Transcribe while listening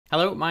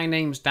Hello, my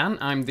name's Dan.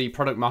 I'm the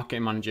product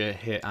marketing manager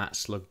here at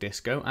Slug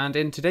Disco, and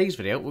in today's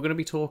video, we're going to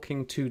be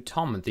talking to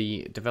Tom,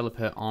 the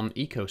developer on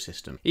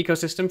Ecosystem.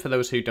 Ecosystem, for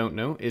those who don't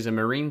know, is a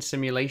marine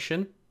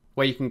simulation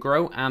where you can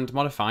grow and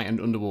modify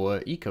an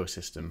underwater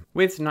ecosystem,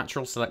 with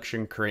natural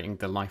selection creating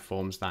the life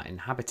forms that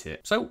inhabit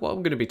it. So what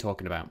we're going to be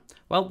talking about?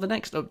 Well, the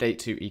next update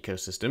to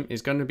Ecosystem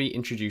is going to be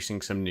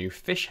introducing some new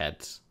fish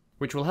heads,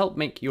 which will help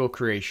make your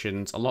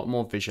creations a lot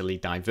more visually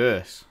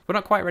diverse. We're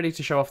not quite ready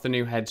to show off the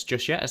new heads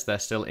just yet, as they're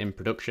still in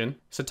production,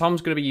 so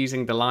Tom's going to be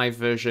using the live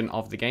version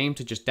of the game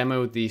to just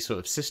demo the sort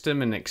of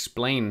system and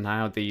explain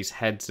how these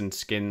heads and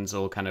skins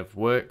all kind of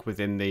work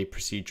within the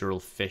procedural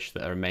fish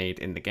that are made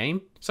in the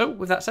game. So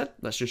with that said,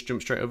 let's just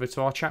jump straight over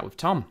to our chat with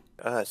Tom.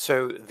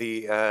 So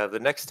the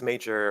next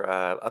major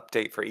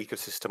update for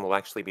Ecosystem will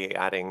actually be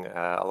adding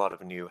a lot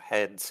of new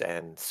heads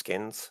and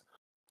skins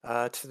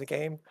to the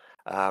game.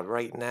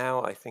 Right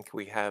now, I think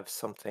we have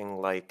something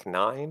like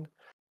 9,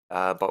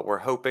 but we're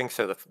hoping,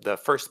 so the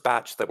first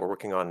batch that we're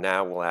working on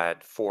now will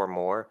add 4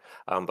 more,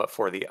 but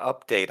for the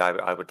update,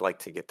 I would like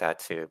to get that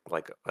to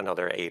like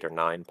another 8 or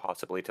 9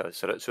 possibly,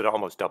 so to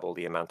almost double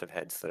the amount of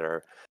heads that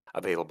are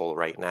available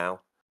right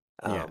now.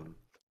 Yeah. Um,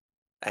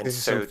 and This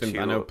is so something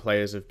I know to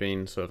players have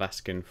been sort of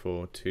asking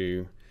for,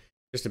 to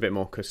just a bit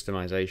more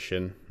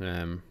customization, just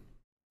so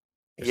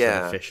the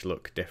Yeah. fish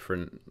look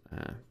different.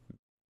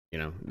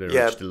 There are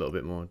Yeah, just a little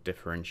bit more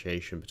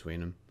differentiation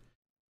between them.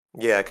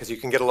 Yeah, because you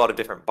can get a lot of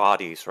different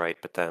bodies, right?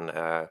 But then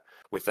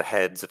with the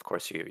heads, of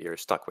course, you're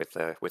stuck with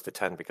the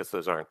 10 because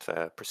those aren't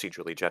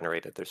procedurally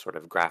generated. They're sort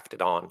of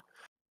grafted on.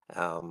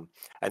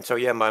 And so,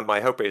 yeah, my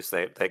hope is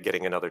that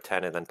getting another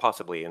 10 and then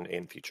possibly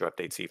in future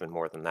updates even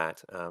more than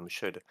that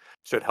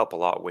should help a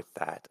lot with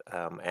that.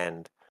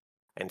 And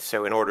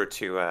so in order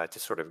to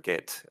sort of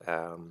get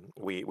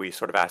we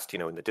sort of asked,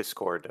 in the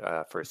Discord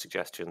for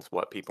suggestions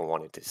what people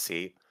wanted to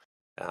see.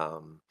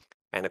 Um,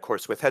 and of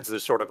course, with heads,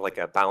 there's sort of like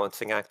a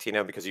balancing act,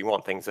 because you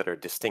want things that are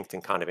distinct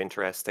and kind of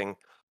interesting,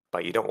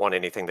 but you don't want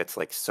anything that's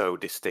like so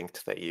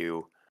distinct that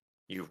you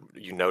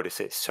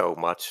notice it so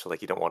much.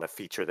 Like you don't want a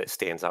feature that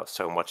stands out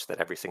so much that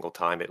every single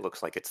time it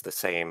looks like it's the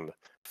same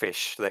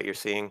fish that you're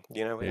seeing,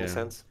 in a Yeah.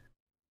 sense.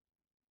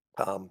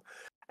 Um,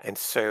 and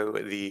so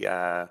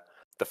the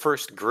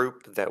first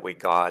group that we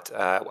got,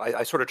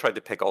 I sort of tried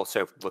to pick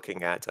also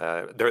looking at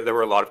there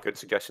were a lot of good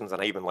suggestions,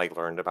 and I even like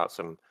learned about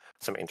some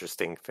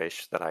interesting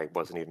fish that I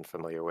wasn't even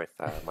familiar with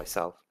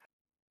myself.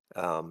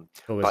 Um,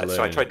 Always a but so I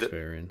learning tried to,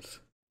 experience.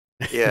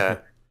 yeah.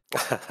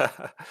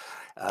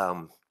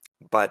 um,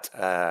 but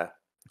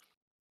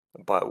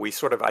we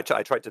sort of I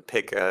tried to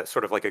pick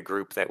sort of like a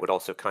group that would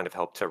also kind of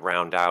help to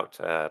round out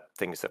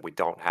things that we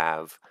don't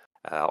have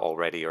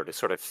already, or to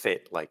sort of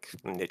fit like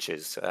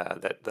niches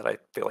that I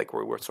feel like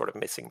we're sort of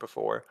missing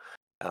before.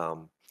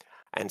 Um,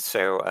 and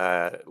so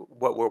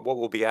what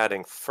we'll be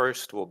adding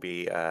first will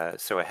be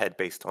so a head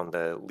based on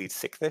the lead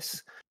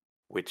sickness,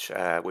 which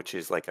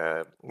is like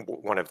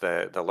one of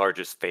the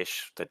largest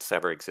fish that's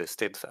ever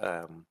existed.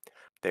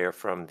 They're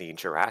from the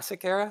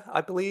Jurassic era,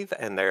 I believe,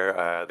 and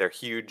they're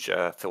huge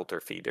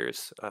filter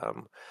feeders.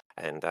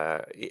 And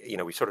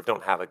we sort of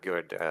don't have a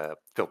good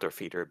filter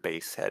feeder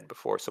base head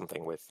before,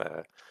 something with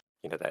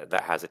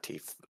that has a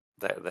teeth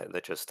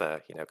that just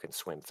can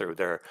swim through.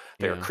 There are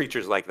Yeah.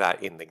 creatures like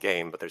that in the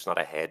game, but there's not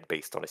a head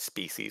based on a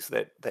species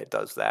that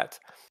does that.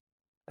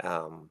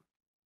 Um,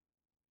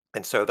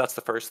 and so that's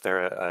the first.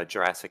 They're a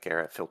Jurassic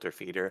era filter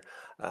feeder,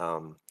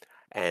 um,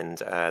 and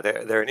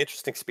they're an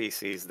interesting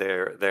species.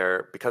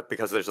 They're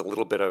because there's a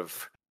little bit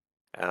of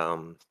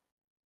um,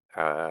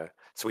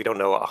 so we don't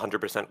know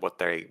 100% what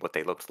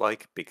they looked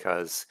like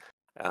because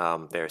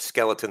their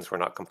skeletons were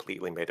not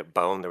completely made of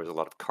bone. There was a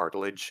lot of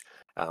cartilage,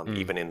 Mm.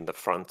 even in the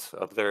front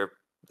of their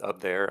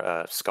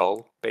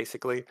skull,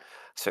 basically.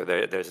 So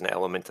there's an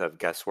element of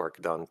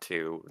guesswork done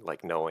to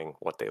like knowing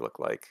what they look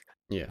like.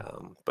 Yeah.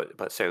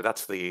 But so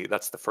that's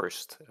the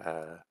first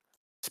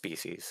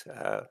species,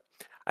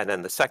 and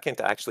then the second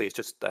actually is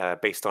just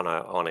based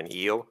on an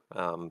eel,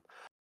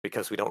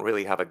 because we don't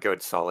really have a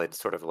good solid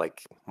sort of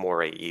like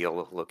moray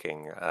eel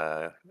looking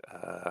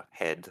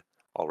head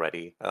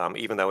already.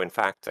 Even though in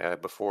fact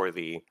before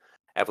the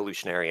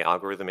evolutionary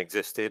algorithm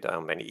existed,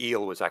 an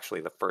eel was actually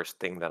the first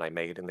thing that I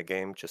made in the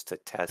game just to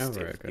Oh, test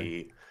right, if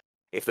okay.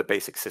 the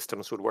basic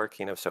systems would work.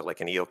 So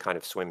like an eel kind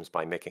of swims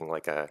by making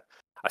like a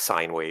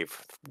sine wave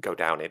go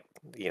down it.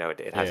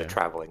 It has a Yeah.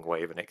 traveling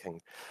wave,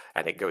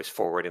 and it goes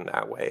forward in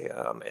that way.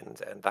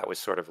 And that was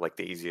sort of like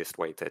the easiest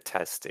way to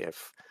test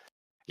if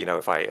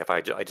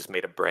I just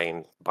made a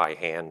brain by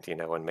hand,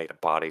 and made a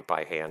body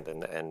by hand,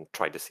 and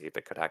tried to see if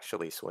it could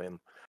actually swim.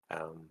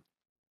 Um,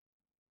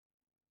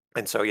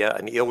 and so, yeah,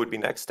 an eel would be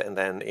next, and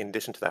then in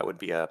addition to that would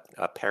be a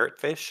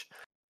parrotfish.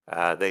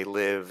 They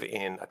live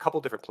in a couple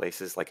different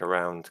places, like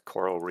around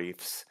coral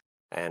reefs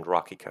and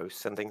rocky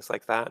coasts and things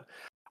like that.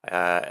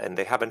 And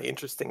they have an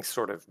interesting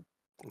sort of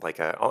like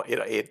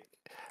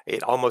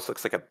it almost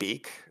looks like a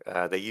beak.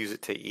 They use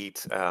it to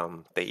eat.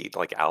 They eat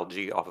like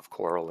algae off of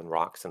coral and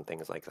rocks and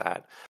things like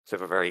that. So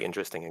they have a very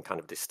interesting and kind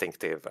of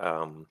distinctive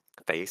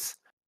face.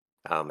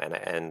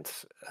 and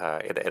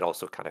it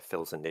also kind of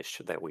fills a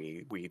niche that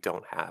we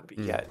don't have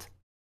Mm. yet.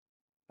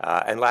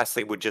 And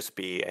lastly would just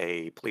be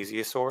a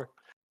plesiosaur,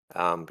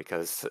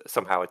 because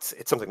somehow it's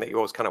something that you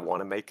always kind of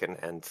want to make,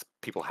 and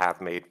people have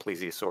made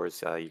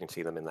plesiosaurs. You can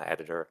see them in the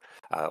editor,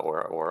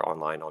 or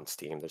online on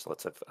Steam. There's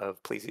lots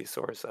of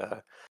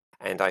plesiosaurs,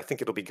 and I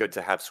think it'll be good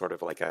to have sort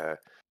of like an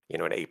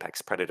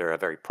apex predator, a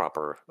very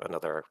proper,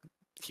 another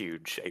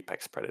huge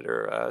apex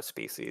predator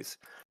species.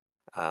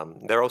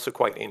 They're also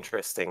quite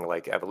interesting,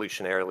 like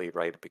evolutionarily,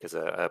 right? Because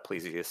a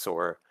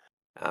plesiosaur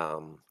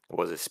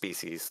was a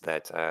species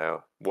that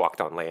walked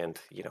on land,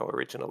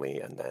 originally,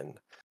 and then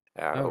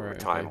Oh, over right,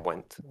 okay. time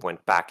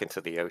went back into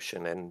the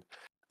ocean, and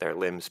their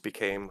limbs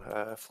became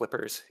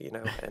flippers,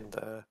 and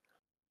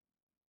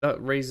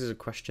That raises a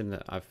question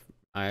that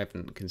I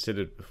haven't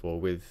considered before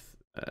with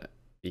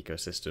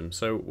ecosystems.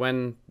 So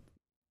when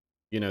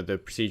the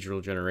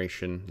procedural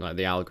generation, like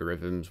the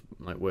algorithms,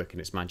 like working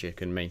its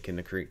magic and making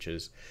the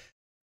creatures,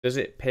 does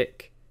it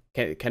pick?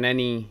 Can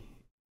any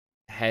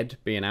head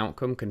be an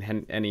outcome?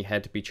 Can any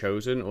head be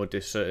chosen, or do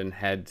certain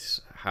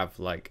heads have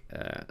like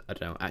I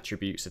don't know,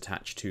 attributes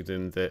attached to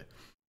them that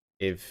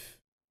if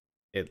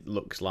it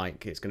looks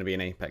like it's going to be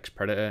an apex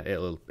predator,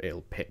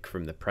 it'll pick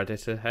from the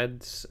predator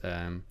heads?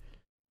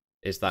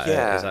 Is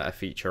yeah, that a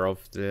feature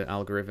of the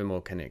algorithm,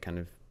 or can it kind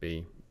of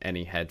be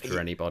any head for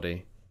y-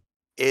 anybody?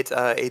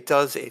 it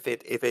does, if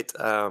it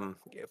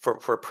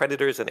for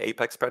predators and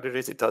apex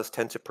predators, it does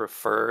tend to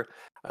prefer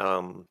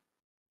um,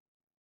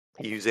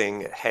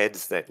 using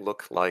heads that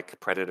look like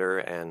predator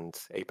and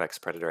apex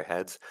predator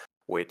heads,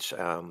 which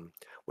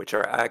which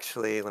are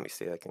actually, let me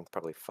see, I can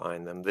probably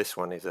find them. This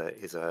one is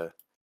a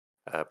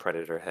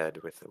predator head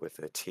with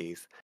the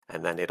teeth,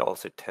 and then it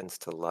also tends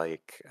to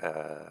like,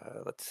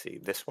 let's see,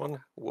 this one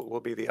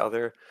will be the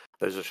other.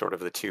 Those are sort of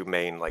the two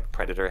main like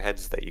predator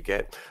heads that you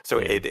get. So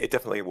Yeah. it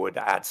definitely would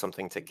add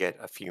something to get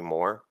a few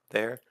more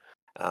there.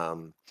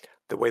 Um,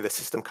 the way the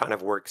system kind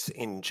of works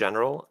in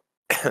general,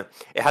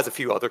 it has a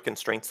few other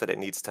constraints that it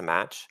needs to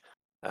match.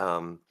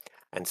 Um,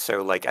 and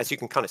so, like, as you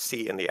can kind of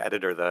see in the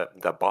editor,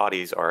 the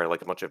bodies are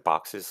like a bunch of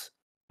boxes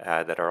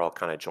that are all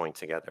kind of joined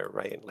together,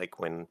 right? Like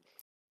when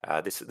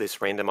this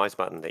randomize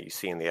button that you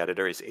see in the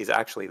editor is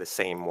actually the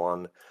same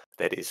one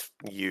that is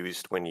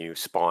used when you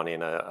spawn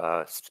in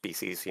a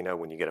species,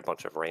 when you get a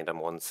bunch of random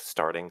ones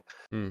starting.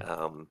 Mm.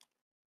 Um,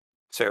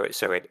 so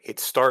it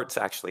starts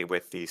actually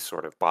with these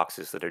sort of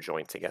boxes that are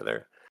joined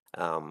together.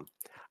 Um,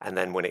 and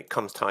then when it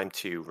comes time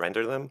to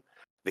render them,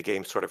 the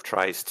game sort of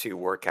tries to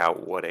work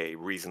out what a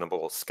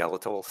reasonable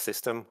skeletal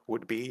system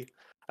would be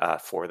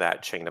for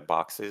that chain of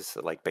boxes.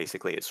 So, like,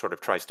 basically, it sort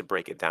of tries to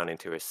break it down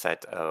into a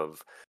set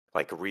of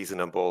like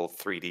reasonable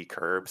 3D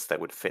curves that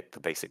would fit the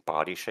basic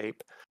body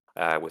shape,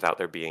 without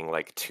there being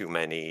like too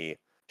many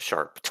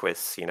sharp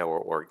twists,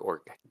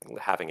 or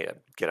having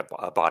it get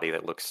a body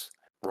that looks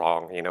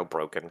wrong,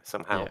 broken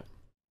somehow.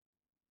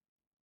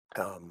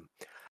 Yeah. Um,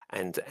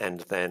 and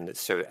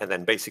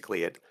then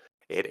basically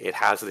it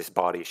has this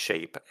body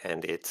shape,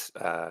 and it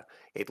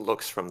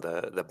looks from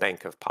the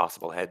bank of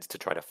possible heads to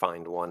try to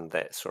find one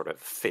that sort of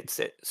fits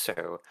it.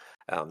 So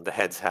the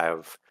heads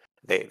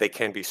they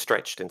can be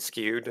stretched and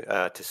skewed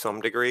to some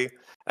degree,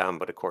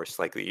 but of course,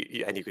 like,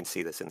 and you can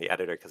see this in the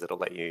editor because it'll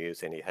let you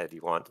use any head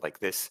you want. Like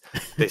this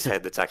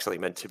head that's actually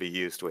meant to be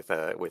used with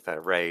a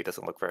ray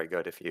doesn't look very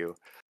good if you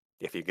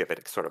give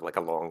it sort of like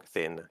a long,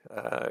 thin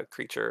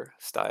creature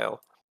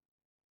style.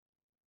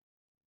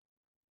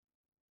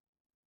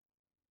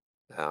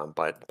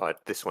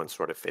 But this one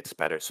sort of fits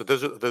better. So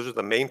those are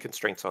the main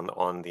constraints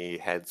on the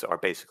heads, are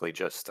basically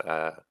just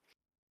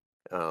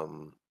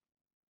um,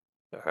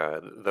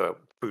 the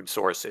food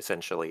source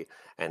essentially,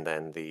 and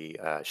then the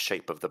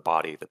shape of the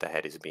body that the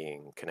head is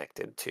being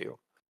connected to.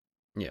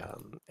 Yeah.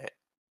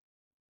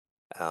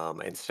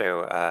 Um, and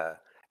so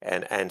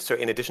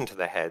in addition to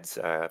the heads,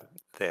 the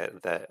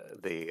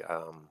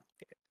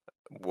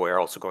we're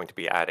also going to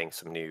be adding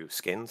some new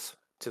skins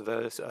to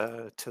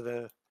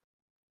the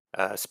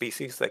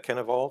species that can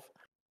evolve.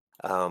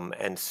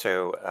 And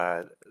so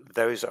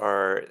those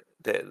are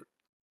the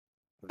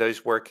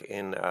those work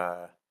in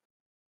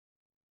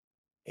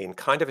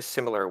kind of a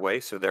similar way.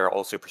 So they're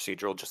also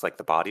procedural, just like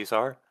the bodies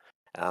are.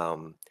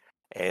 Um,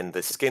 and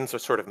the skins are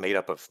sort of made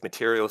up of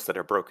materials that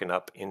are broken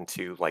up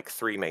into like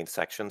three main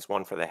sections: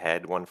 one for the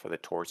head, one for the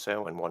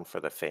torso, and one for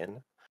the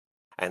fin.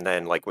 And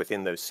then, like,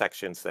 within those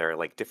sections, there are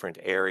like different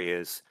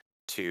areas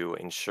to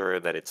ensure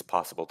that it's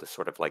possible to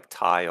sort of like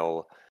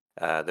tile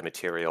the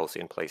materials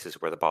in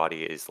places where the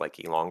body is like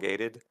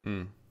elongated,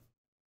 Mm.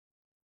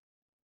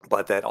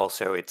 but that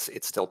also it's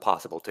still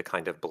possible to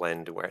kind of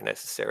blend where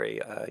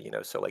necessary.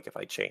 So like if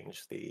I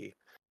change the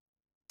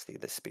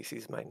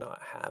species might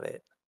not have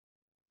it.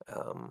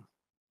 Um,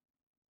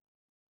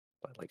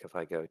 but like if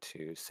I go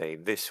to, say,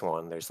 this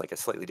one, there's like a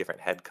slightly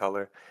different head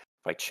color.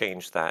 If I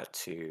change that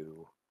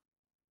to,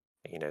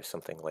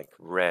 something like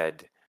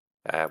red,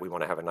 we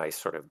want to have a nice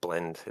sort of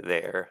blend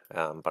there.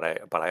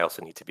 But I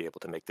also need to be able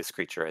to make this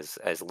creature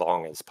as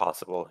long as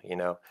possible,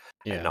 and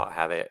Yeah. not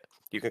have it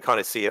you can kind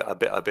of see a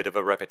bit of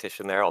a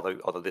repetition there.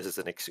 Although this is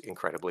an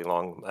incredibly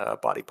long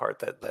body part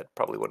that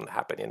probably wouldn't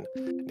happen in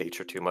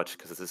nature too much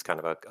because this is kind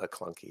of a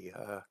clunky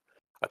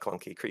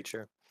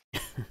creature.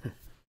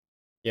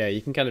 Yeah,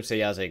 you can kind of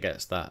see as it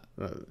gets that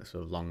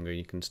sort of longer,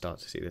 you can start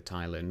to see the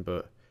tiling,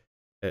 but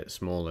at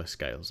smaller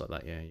scales like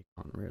that, yeah, you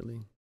can't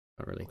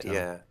really tell.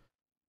 Yeah.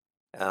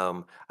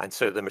 And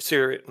so the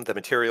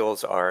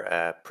materials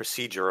are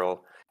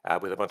procedural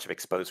with a bunch of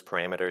exposed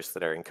parameters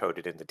that are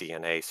encoded in the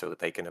DNA so that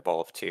they can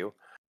evolve too.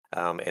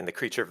 And the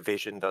creature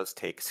vision does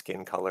take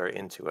skin color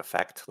into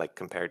effect, like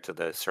compared to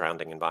the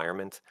surrounding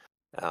environment.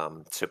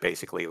 So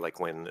basically, like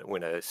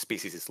when a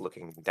species is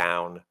looking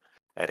down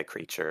at a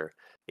creature,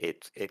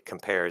 it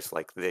compares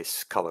like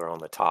this color on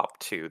the top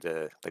to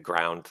the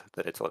ground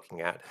that it's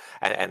looking at,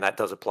 and that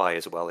does apply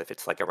as well if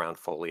it's like around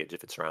foliage,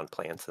 if it's around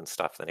plants and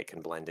stuff, then it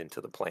can blend into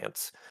the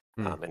plants.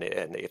 Hmm.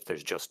 And if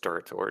there's just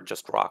dirt or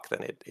just rock,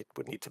 then it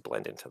would need to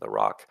blend into the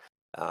rock.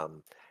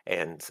 Um,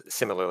 and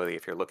similarly,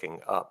 if you're looking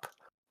up,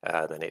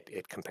 then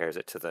it compares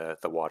it to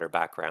the water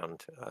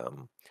background.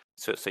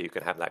 So you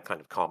can have that kind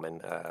of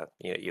common,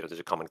 there's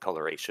a common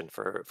coloration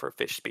for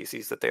fish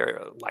species that they're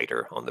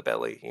lighter on the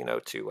belly,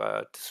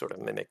 to sort of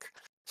mimic,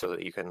 so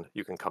that you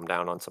can come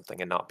down on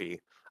something and not be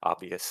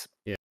obvious.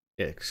 Yeah,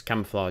 yeah, 'cause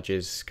camouflage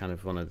is kind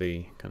of one of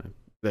the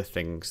the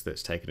things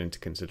that's taken into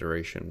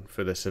consideration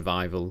for the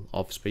survival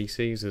of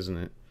species, isn't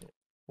it?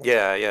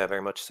 Yeah, yeah,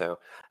 very much so.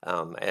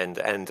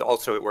 And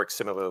also it works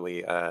similarly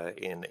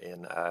in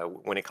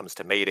when it comes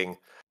to mating.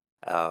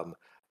 Um,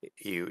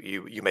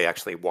 you may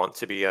actually want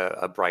to be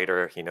a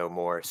brighter,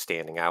 more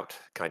standing out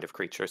kind of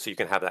creature. So you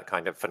can have that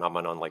kind of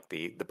phenomenon like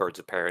the birds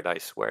of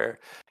paradise, where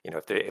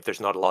if there's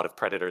not a lot of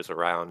predators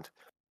around,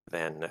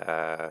 then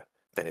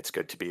then it's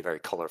good to be very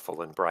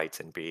colorful and bright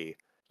and be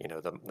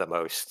the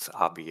most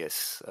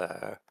obvious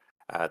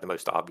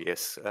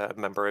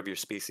member of your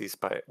species.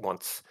 But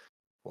once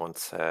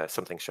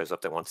something shows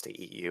up that wants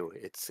to eat you,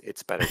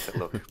 it's better to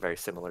look very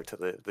similar to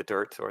the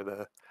dirt or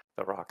the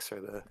rocks or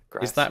the Is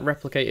grass. that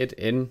replicated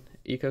in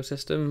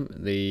ecosystem?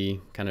 The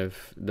kind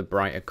of the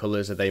brighter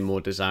colors, are they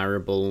more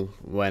desirable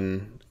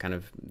when kind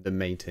of the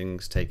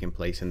mating's taking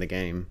place in the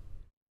game?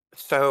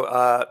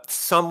 So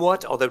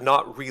somewhat, although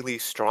not really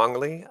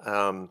strongly.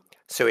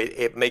 So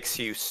it makes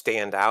you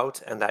stand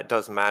out, and that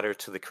does matter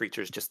to the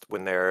creatures just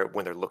when they're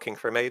looking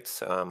for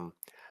mates.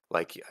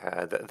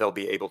 They'll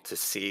be able to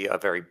see a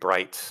very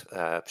bright,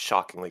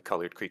 shockingly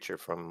colored creature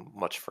from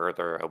much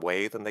further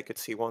away than they could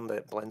see one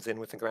that blends in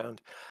with the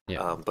ground.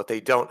 Yeah, But they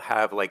don't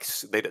have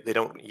they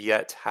don't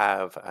yet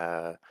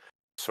have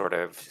sort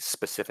of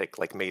specific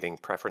like mating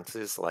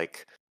preferences.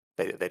 Like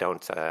they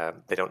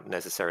don't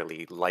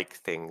necessarily like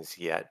things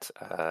yet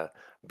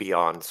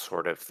beyond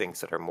sort of things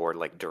that are more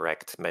like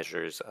direct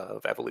measures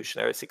of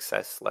evolutionary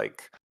success,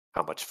 like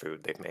how much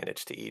food they've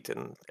managed to eat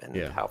and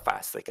yeah, how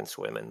fast they can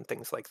swim and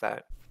things like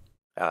that.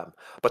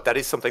 But that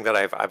is something that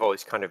I've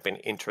always kind of been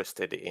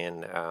interested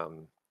in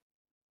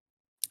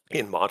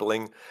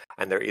modeling,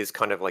 and there is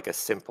kind of like a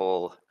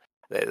simple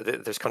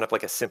there's kind of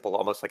like a simple,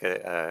 almost like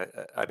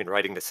I've been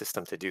writing the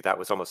system to do that,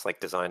 was almost like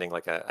designing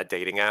like a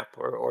dating app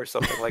or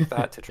something like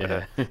that, to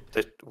try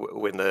yeah.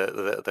 when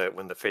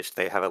when the fish,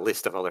 they have a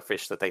list of other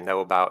fish that they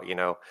know about,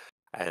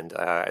 and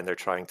they're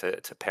trying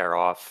to pair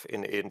off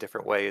in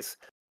different ways.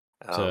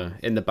 So um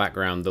in the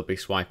background, they'll be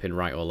swiping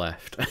right or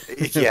left.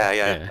 yeah,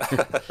 yeah.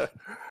 Yeah,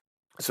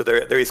 So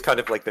there is kind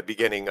of like the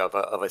beginning of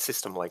a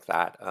system like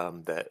that,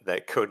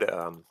 that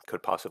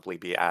could possibly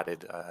be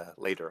added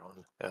later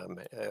on,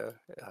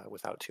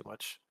 without too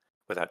much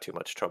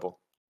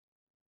trouble.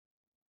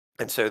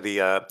 And so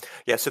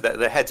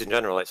the heads in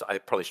general, I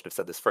probably should have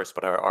said this first,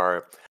 but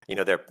are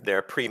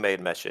they're pre-made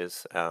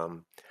meshes,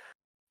 and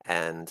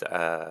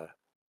so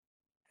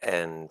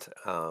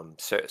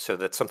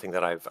that's something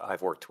that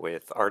I've worked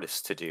with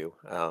artists to do.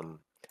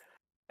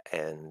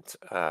 And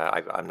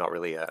I'm not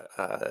really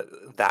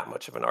that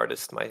much of an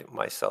artist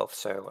myself.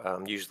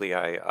 So usually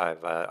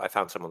I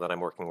found someone that I'm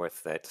working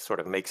with that sort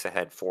of makes a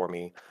head for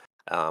me,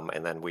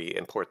 and then we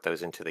import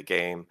those into the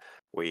game.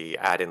 We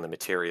add in the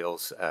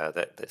materials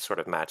that sort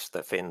of match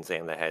the fins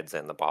and the heads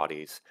and the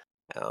bodies,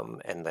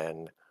 and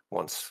then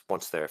once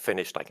they're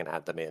finished, I can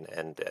add them in,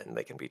 and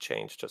they can be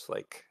changed just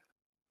like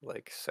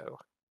so,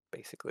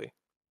 basically.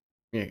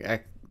 yeah.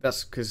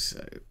 That's because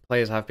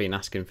players have been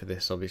asking for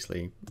this,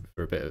 obviously,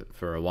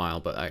 for a while.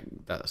 But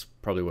that's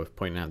probably worth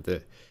pointing out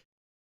that,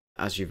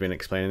 as you've been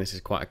explaining, this is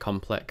quite a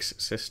complex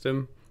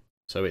system.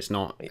 So it's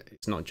not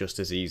just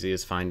as easy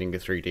as finding a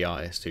 3D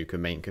artist who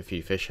can make a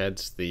few fish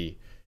heads.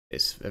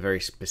 It's a very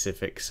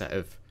specific set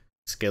of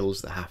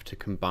skills that have to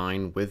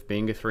combine with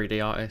being a 3D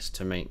artist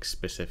to make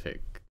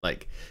specific,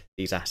 like,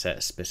 these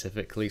assets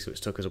specifically. So it's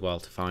took us a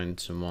while to find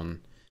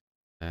someone.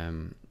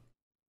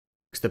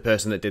 Because the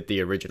person that did the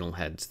original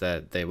heads,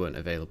 they weren't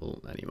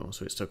available anymore.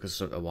 So it's took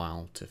us a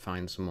while to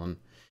find someone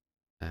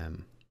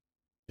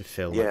to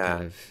fill that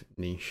kind Yeah. of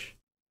niche.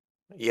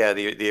 Yeah,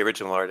 the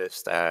original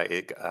artist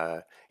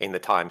in the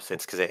time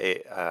since, because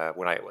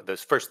when I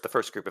those first the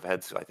first group of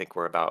heads I think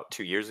were about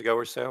 2 years ago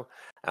or so,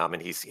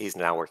 and he's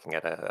now working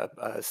at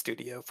a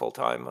studio full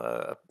time,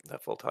 a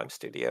full time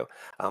studio.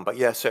 But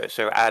yeah,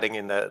 so adding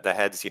in the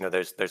heads,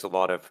 there's a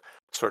lot of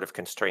sort of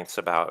constraints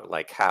about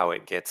like how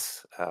it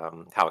gets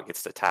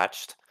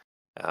attached,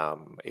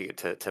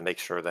 to make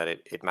sure that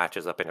it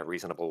matches up in a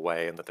reasonable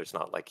way and that there's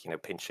not like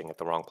pinching at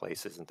the wrong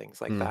places and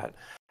things like Mm. that.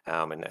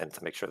 And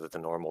to make sure that the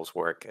normals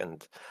work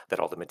and that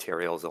all the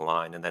materials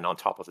align. And then on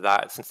top of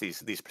that, since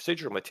these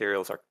procedural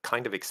materials are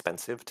kind of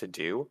expensive to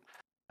do,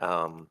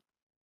 um,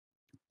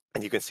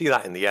 and you can see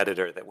that in the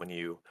editor that when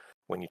you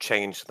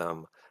change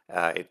them,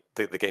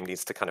 the game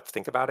needs to kind of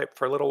think about it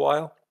for a little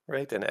while,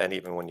 right? And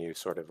even when you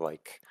sort of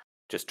like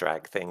just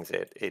drag things,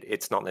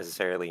 it's not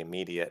necessarily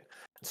immediate.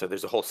 So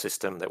there's a whole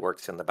system that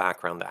works in the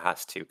background that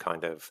has to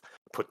kind of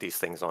put these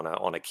things on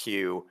a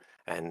queue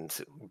and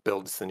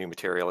builds the new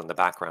material in the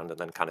background and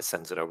then kind of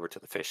sends it over to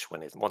the fish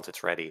once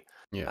it's ready.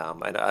 Yeah.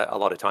 And a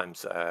lot of times,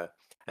 so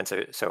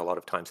a lot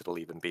of times it'll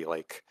even be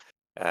like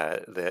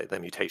the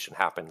mutation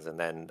happens, and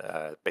then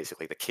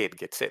basically the kid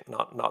gets it,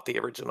 not the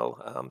original.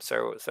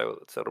 So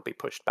it'll be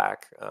pushed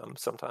back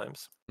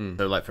sometimes. Mm.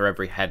 So like for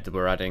every head that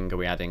we're adding, are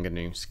we adding a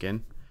new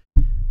skin?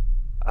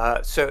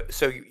 So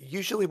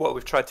usually what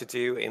we've tried to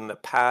do in the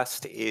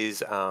past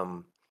is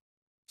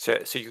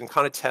so you can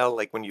kind of tell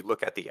like when you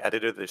look at the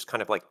editor, there's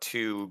kind of like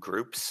two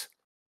groups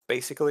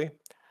basically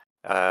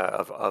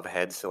of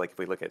heads. So like if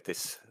we look at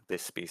this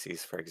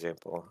species, for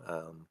example.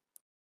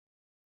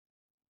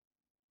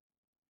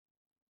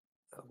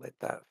 I'll let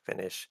that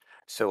finish.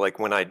 So like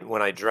when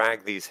I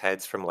drag these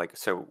heads from like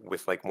so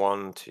with like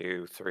one,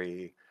 two,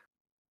 three,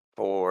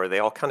 four, they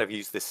all kind of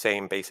use the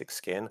same basic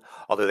skin,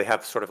 although they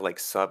have sort of like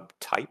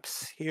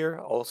subtypes here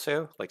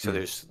also. Like so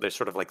Mm. there's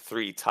sort of like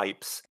three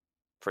types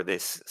for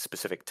this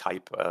specific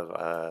type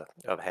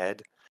of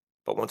head.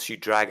 But once you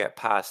drag it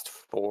past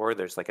four,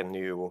 there's like a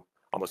new,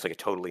 almost like a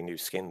totally new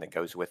skin that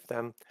goes with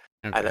them.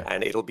 Okay.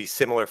 And it'll be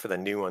similar for the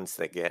new ones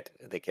that get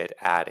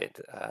added,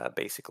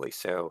 basically.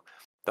 So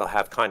they'll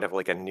have kind of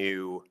like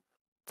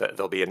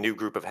there'll be a new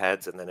group of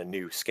heads and then a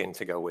new skin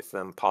to go with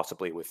them,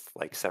 possibly with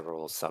like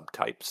several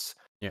subtypes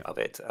Yeah. of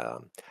it.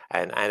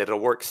 And it'll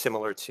work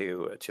similar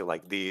to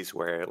like these,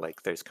 where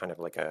like there's kind of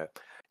like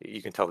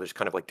you can tell there's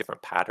kind of like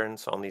different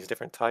patterns on these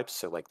different types.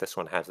 So like this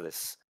one has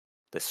this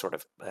sort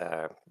of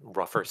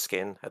rougher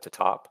skin at the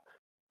top.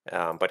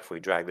 But if we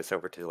drag this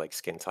over to like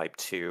skin type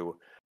 2,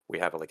 we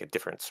have like a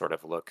different sort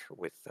of look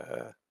with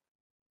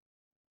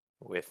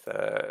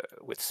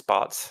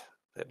spots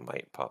that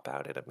might pop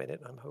out in a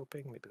minute. I'm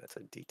hoping maybe that's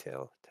a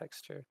detail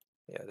texture.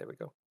 Yeah, there we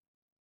go.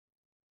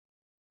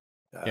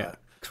 Yeah. Uh,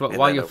 Because and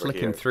while then you're over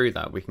flicking here, through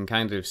that, we can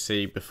kind of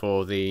see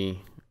before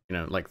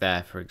like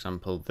there, for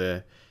example,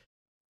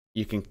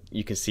 you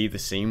can see the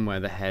seam where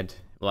the head,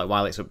 like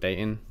while it's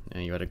updating,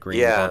 you had a green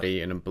yeah,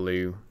 body and a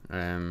blue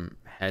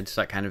head.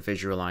 So that kind of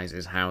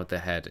visualizes how the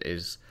head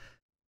is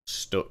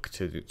stuck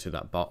to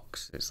that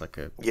box. It's like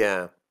a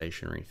yeah,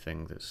 stationary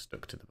thing that's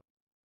stuck to the.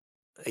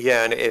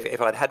 yeah. And if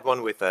I'd had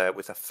one with a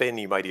fin,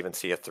 you might even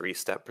see a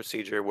three-step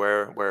procedure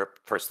where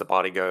first the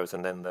body goes,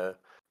 and then the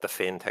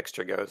fin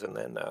texture goes, and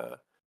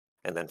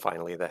then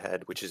finally the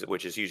head, which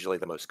is usually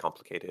the most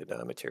complicated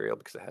material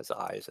because it has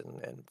eyes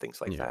and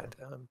things like Yeah. that.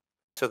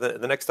 So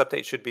the next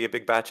update should be a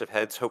big batch of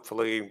heads,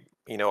 hopefully,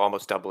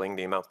 almost doubling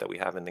the amount that we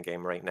have in the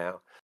game right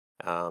now.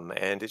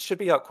 And it should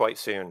be out quite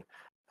soon.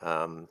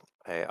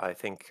 I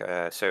think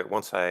so.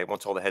 Once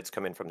all the heads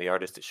come in from the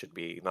artist, it should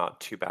be not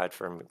too bad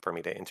for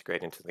me to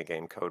integrate into the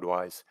game code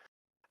wise.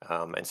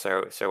 And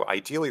so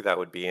ideally that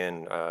would be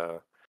in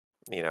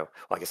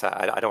like I said,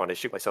 I don't want to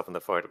shoot myself in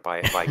the foot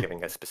by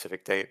giving a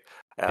specific date,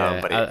 Yeah,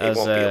 but it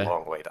won't be a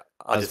long wait.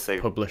 I'll as just say,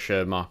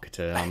 publisher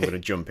marketer, I'm gonna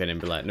jump in and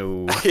be like,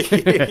 no,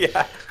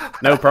 yeah,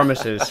 no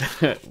promises.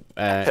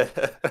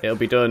 It'll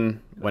be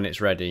done when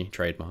it's ready.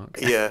 Trademark.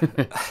 yeah,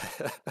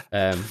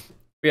 um,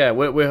 yeah,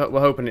 we're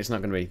hoping it's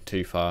not going to be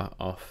too far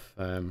off.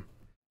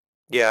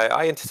 yeah.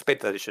 I anticipate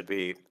that it should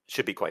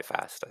be quite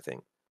fast, I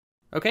think.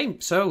 Okay,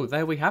 so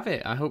there we have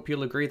it. I hope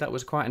you'll agree that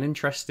was quite an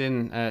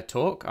interesting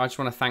talk. I just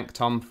want to thank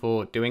Tom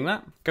for doing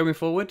that. Going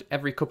forward,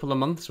 every couple of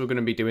months, we're going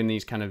to be doing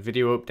these kind of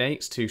video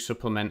updates to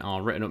supplement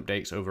our written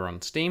updates over on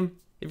Steam.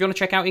 If you want to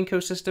check out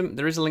Ecosystem,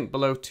 there is a link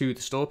below to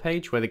the store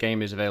page where the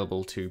game is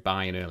available to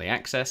buy in early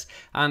access,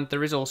 and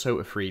there is also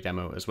a free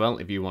demo as well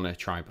if you want to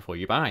try before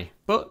you buy.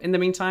 But in the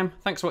meantime,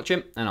 thanks for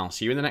watching, and I'll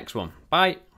see you in the next one. Bye!